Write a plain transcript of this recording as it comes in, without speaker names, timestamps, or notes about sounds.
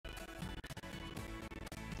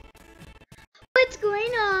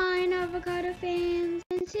avocado fans,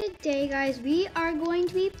 and today guys we are going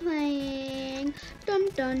to be playing dun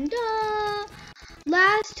dun dun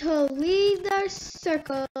last to leave the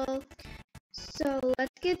circle. So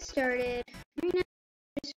let's get started. Right now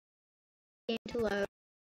this game to load.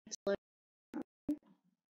 It's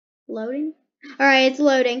loading. Alright, it's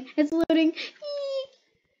loading. It's loading.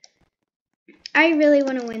 I really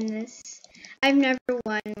want to win this. I've never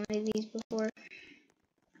won one of these before.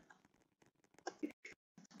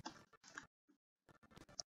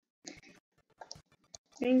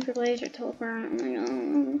 Waiting for laser teleport. Oh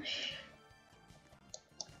my gosh.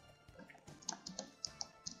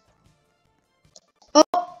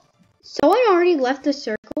 Oh! Someone already left the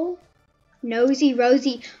circle? Nosy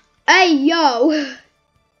Rosie. Hey, yo!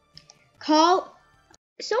 Call.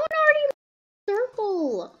 Someone already left the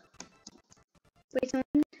circle. Wait,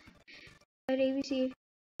 someone. ABC.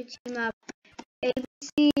 Team up.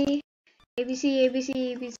 ABC. ABC, ABC,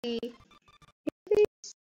 ABC.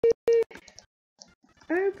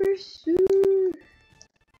 ABC.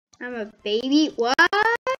 I'm a baby. What?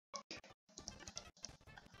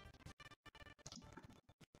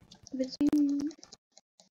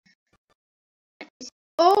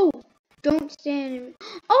 Oh! Don't stand in.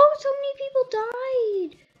 Oh, so many people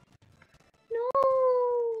died. No.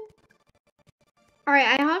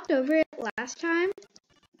 Alright, I hopped over it last time.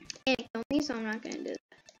 And it killed me, so I'm not gonna do that.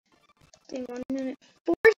 In 1 minute.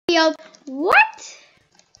 Force field. What?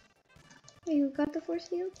 Wait, who got the force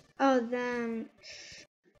field? Oh, them.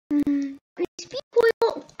 Speed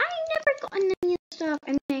coil. I never got any of this stuff.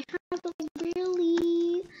 I mean, I have, but like,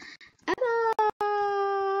 really.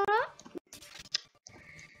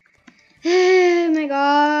 Oh my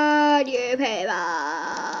god, you paper.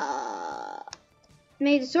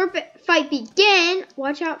 May the sword fight begin.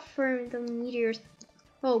 Watch out for the meteors.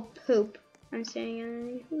 Oh, poop. I'm standing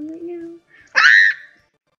underneath one right now.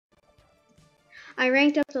 I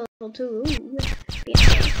ranked up to level 2. Ooh.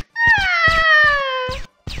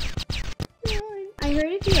 I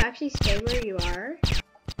heard if you actually stay where you are,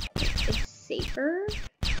 it's safer.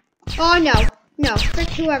 Oh no, no, frick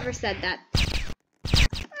whoever said that.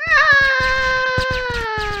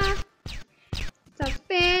 Stop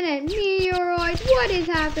spinning, meteoroids, what is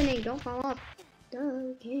happening? Don't fall off.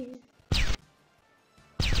 Okay.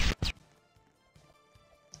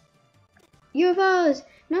 UFOs!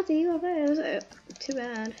 Not the UFOs. Too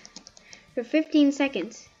bad. For 15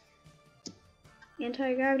 seconds.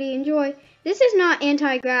 Anti-gravity, enjoy. This is not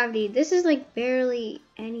anti-gravity. This is like barely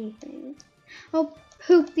anything. Oh,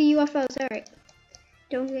 poop the UFOs. Alright.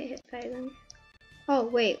 Don't get hit by them. Oh,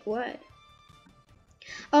 wait, what?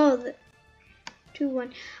 Oh, the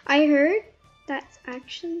 2-1. I heard that's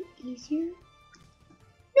actually easier.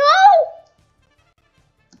 No!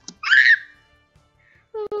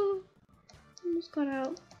 Oh. Almost got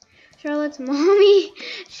out. Charlotte's mommy.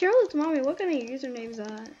 Charlotte's mommy. What kind of username is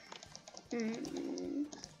that?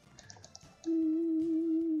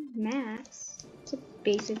 Max. It's a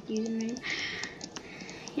basic username.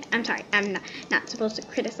 Yeah, I'm sorry. I'm not supposed to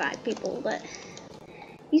criticize people, but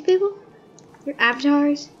these people, your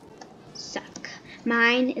avatars suck.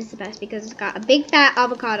 Mine is the best because it's got a big fat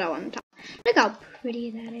avocado on the top. Look how pretty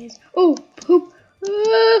that is. Oh, poop.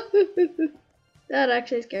 That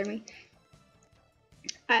actually scared me.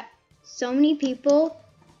 So many people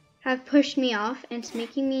have pushed me off and it's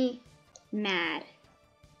making me mad.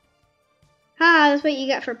 Ha, that's what you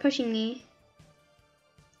get for pushing me.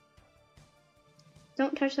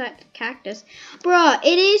 Don't touch that cactus. Bruh,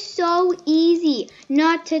 it is so easy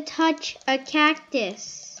not to touch a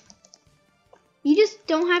cactus. You just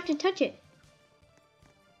don't have to touch it.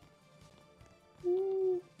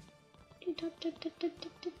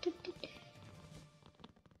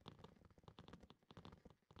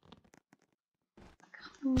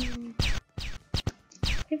 Ooh.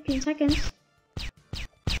 15 seconds.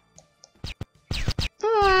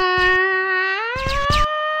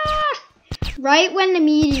 Right when the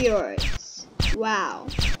meteors. Wow.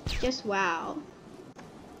 Just wow.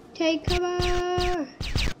 Take cover.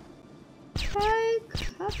 Take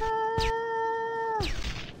cover.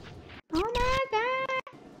 Oh my god.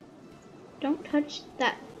 Don't touch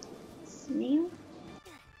that snail.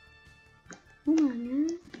 Come on,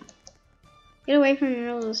 man. Get away from the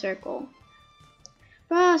middle of the circle.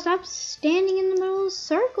 Bro, stop standing in the middle of the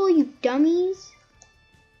circle, you dummies.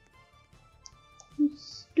 You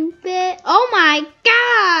stupid. Oh my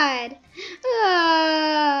god!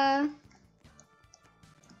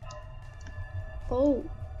 Oh.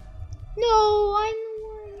 No, I'm the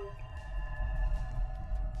one.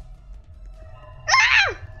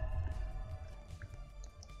 Ah!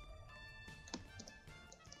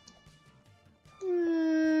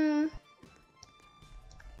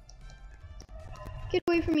 Get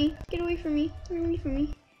away from me. Get away from me. Get away from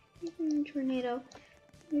me. Away from the tornado.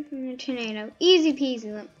 Away from the tornado. Easy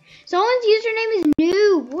peasy. Someone's username is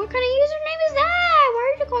noob. What kind of username is that?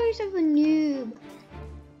 Why would you call yourself a noob?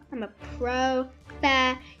 I'm a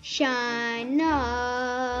professional.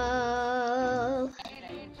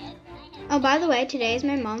 Oh, by the way, today is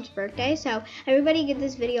my mom's birthday, so everybody give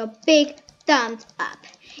this video a big thumbs up.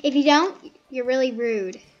 If you don't, you're really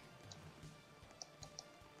rude.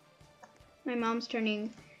 My mom's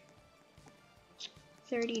turning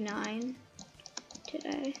 39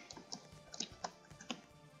 today.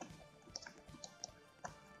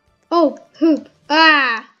 Oh, poop.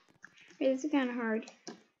 Ah! Wait, this is kind of hard.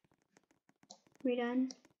 We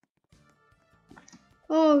done?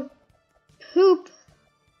 Oh, poop.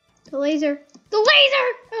 The laser. The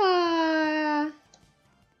laser! Ah!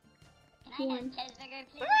 Can I have cheeseburger,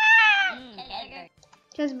 please?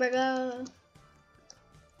 Cheeseburger. Cheeseburger.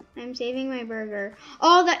 I'm saving my burger.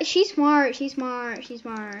 Oh, that she's smart. She's smart. She's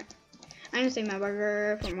smart. I'm gonna save my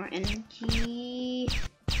burger for more energy.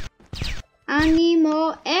 I need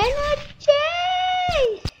more energy.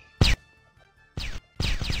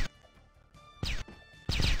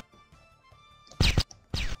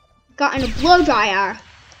 Got in a blow dryer.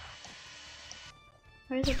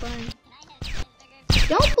 Where's the button?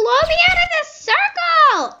 Don't blow me out of the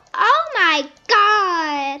circle! Oh my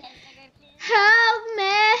god! Help me!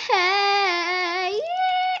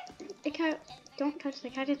 Don't touch the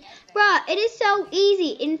cactus. Bruh, it is so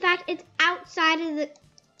easy. In fact, it's outside of the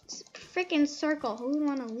freaking circle. Who would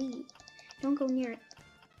want to leave? Don't go near it.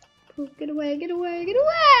 Poop, get away, get away, get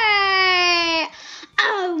away!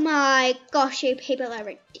 Oh my gosh, you people are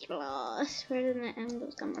ridiculous. Where did the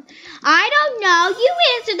angles come from? I don't know. You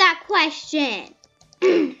answered that question.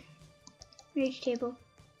 Rage table.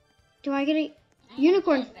 Do I get a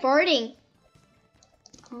unicorn farting?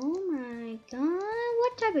 Oh my god.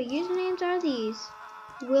 What type of usernames are these?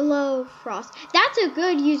 Willow Frost. That's a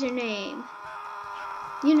good username.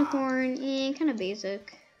 Unicorn, kind of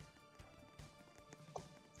basic.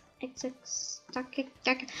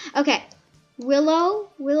 Okay.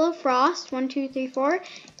 Willow Frost, 1, 2, 3, 4.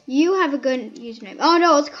 You have a good username. Oh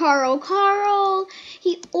no, it's Carl. Carl!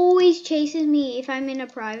 He always chases me if I'm in a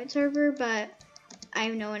private server, but I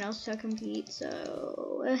have no one else to compete,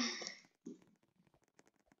 so...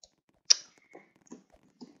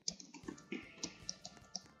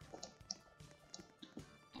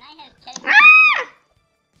 Ah!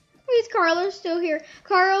 Wait, is Carlos still here?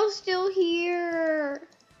 Carl's still here.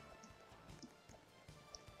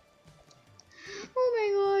 Oh my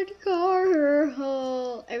god,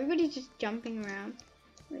 Carl. Everybody's just jumping around.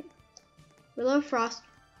 Wait. Willow Frost.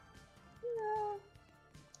 No.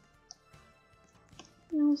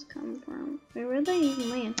 Where else come from? Wait, where'd they even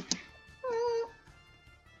land? Oh.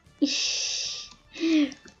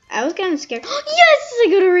 I was kind of scared. Yes! I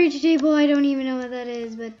got a rage table. I don't even know what that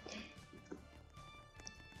is, but...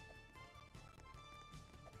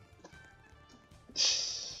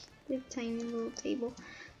 This tiny little table.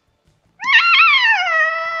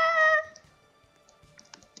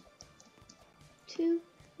 2,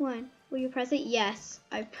 1. Will you press it? Yes,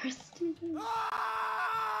 I pressed it. Get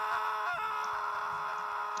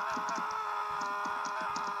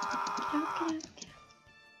out, get out, get out.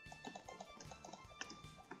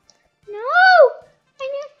 No! I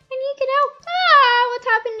need to get out. Ah, what's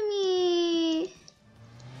happened to me?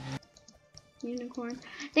 Unicorn.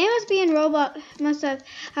 They must be in Roblox. Must have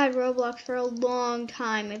had Roblox for a long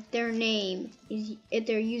time if their username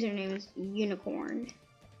is Unicorn.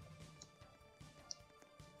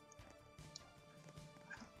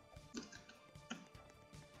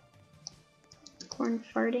 Corn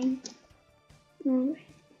farting.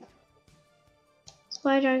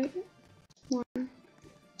 Spy dragon. 1.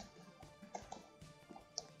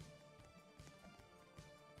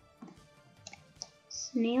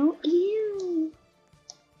 Snail. Ew.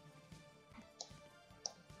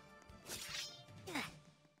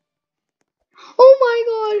 Oh my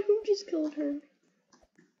god, who just killed her?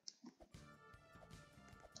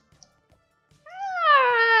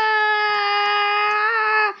 Ah!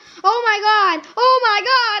 Oh my god! Oh my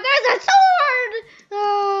god! There's a sword!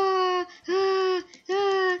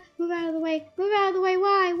 Move out of the way! Move out of the way!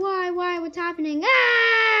 Why? Why? Why? What's happening?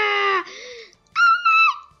 Ah! Oh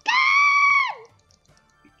my god!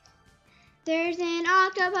 There's an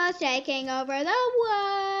octopus taking over the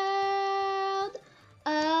world.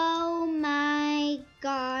 Oh my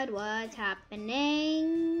god, what's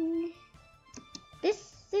happening?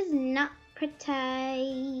 This is not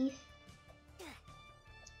pretty.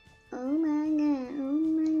 Oh my god, oh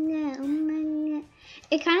my god, oh my god.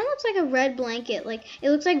 It kind of looks like a red blanket. Like, it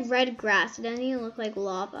looks like red grass. It doesn't even look like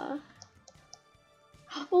lava.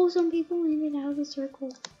 Oh, some people landed out of the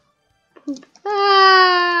circle. Poop.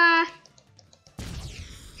 Ah!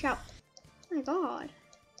 Shout. Oh my god.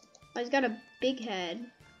 Oh, he's got a big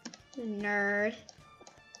head. Nerd.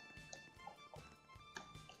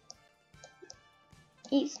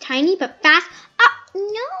 He's tiny but fast. Ah,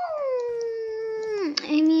 no!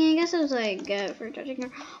 I mean, I guess it was like good for touching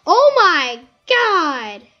her. Oh my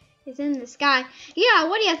god! It's in the sky. Yeah,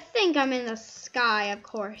 what do you think? I'm in the sky, of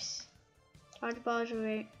course. Dodgeball,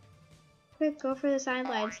 right? Quick, go for the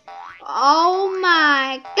sidelines. Oh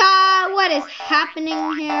my god, what is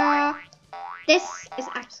happening here? This is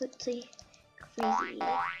absolutely crazy.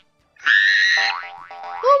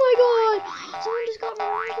 Oh my god! Someone just got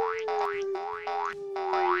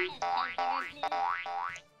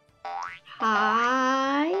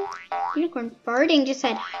Hi. Unicorn farting just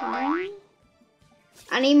said hi.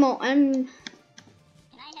 I need more. Can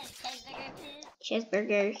I have cheeseburger, please?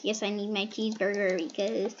 Cheeseburger. Yes, I need my cheeseburger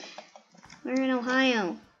because we're in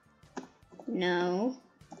Ohio. No.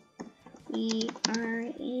 We are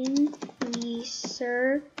in the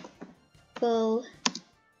circle.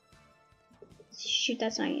 Shoot,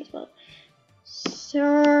 that's not as well.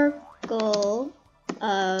 Circle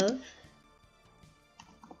of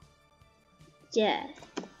death.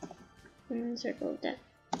 We're in the circle of death.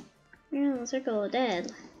 We're in the circle of death.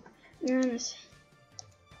 We're in this.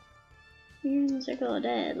 We're in the circle of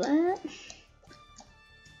death. What?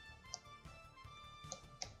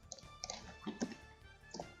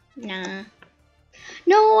 Nah.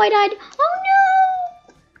 No, I died. Oh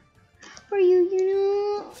no! For you, you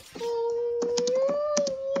know.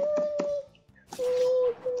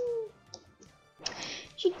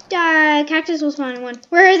 She died. Cactus will spawn in one.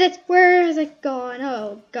 Where is it? Where is it gone?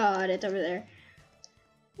 Oh god, it's over there.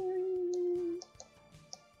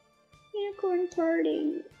 Unicorn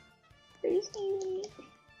farting. Crazy.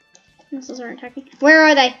 Missiles aren't attacking. Where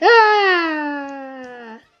are they?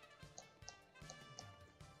 Ah!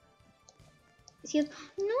 Is he? No,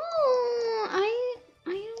 I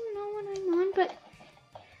don't know what I'm on, but.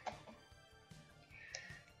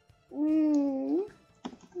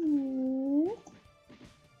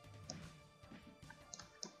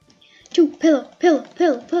 Pillow.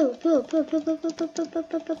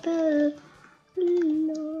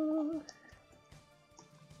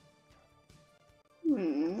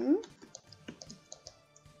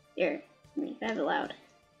 Here, let me have it loud.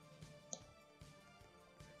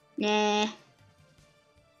 Nah.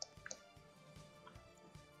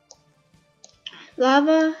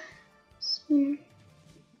 Lava.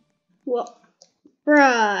 Whoa.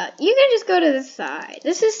 Bruh, you can just go to the side.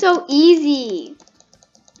 This is so easy.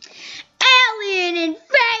 Alien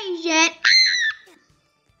invasion!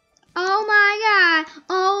 Oh my god!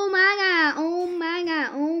 Oh my god! Oh my god!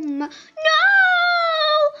 Oh my... No!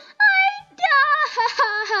 I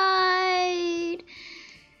died!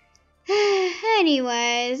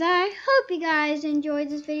 Anyways, I hope you guys enjoyed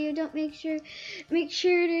this video. Don't make sure to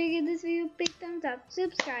give this video a big thumbs up,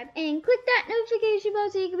 subscribe, and click that notification bell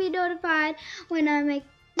so you can be notified when I make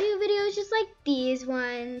new videos just like these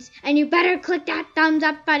ones. And you better click that thumbs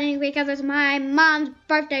up button because it's my mom's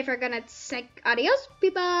birthday, for goodness sake. Adios,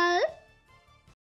 people.